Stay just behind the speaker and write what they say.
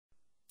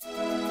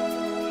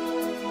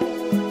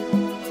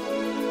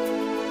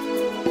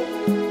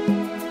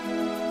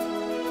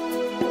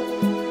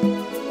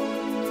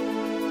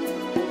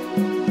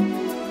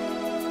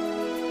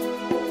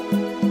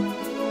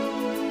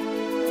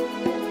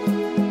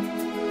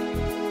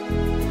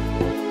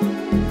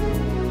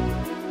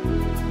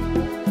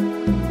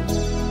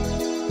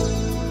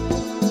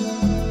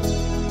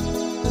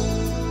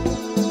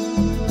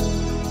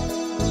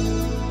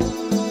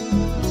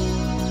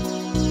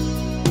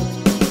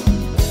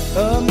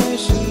A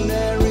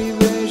missionary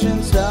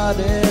vision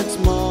started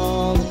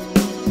small.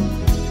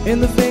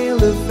 In the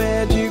field of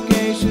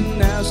education,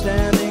 now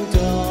standing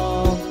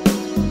tall.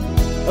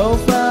 Oh,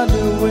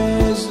 Father,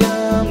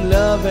 wisdom,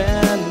 love,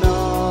 and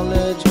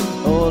knowledge.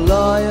 Oh,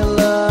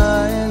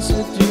 Loyola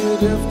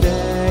Institute of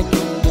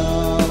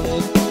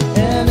Technology.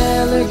 An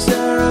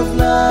elixir of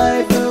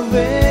life, a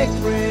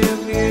victory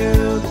of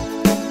youth.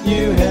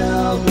 You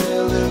help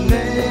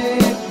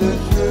illuminate the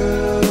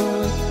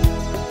truth.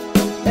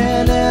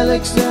 An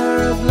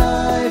elixir of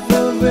life,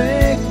 a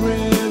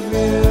victory of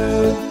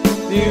youth.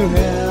 You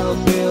help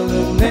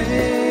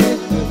illuminate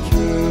the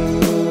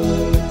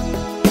truth.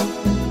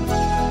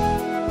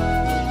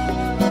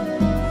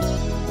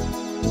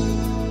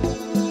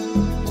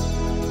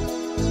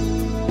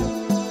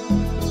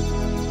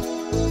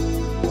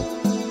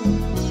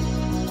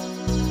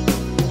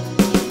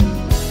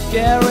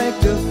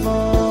 Character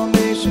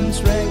formation,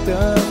 strength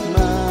of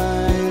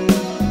mind.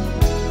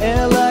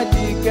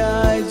 LIT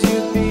guides you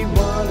be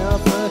one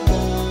of a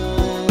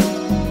kind.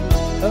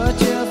 A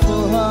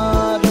cheerful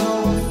heart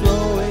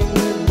overflowing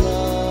with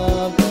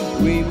love.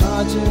 We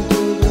march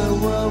into the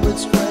world with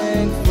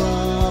strength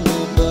from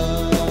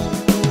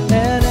above.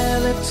 An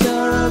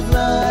elixir of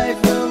life,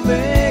 a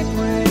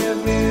victory of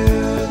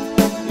youth.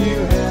 You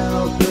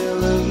help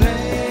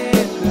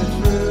illuminate the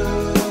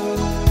truth.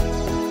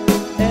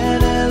 An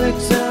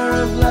elixir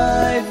of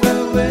life, a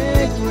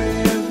victory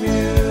of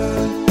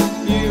youth.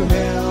 You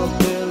help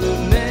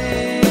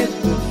illuminate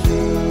the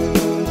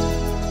truth.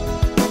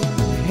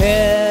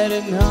 Head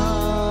and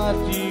heart,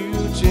 you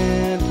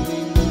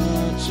gently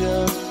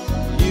nurture.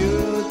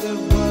 Youth of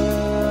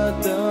worth,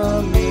 the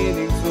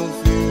meaningful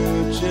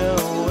future.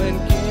 When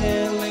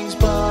kindling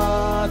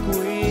spark,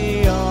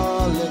 we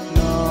all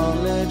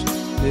acknowledge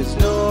there's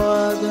no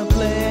other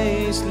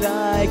place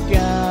like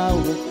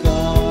our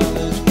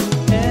college.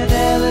 An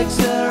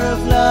elixir of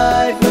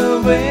life, a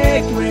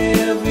victory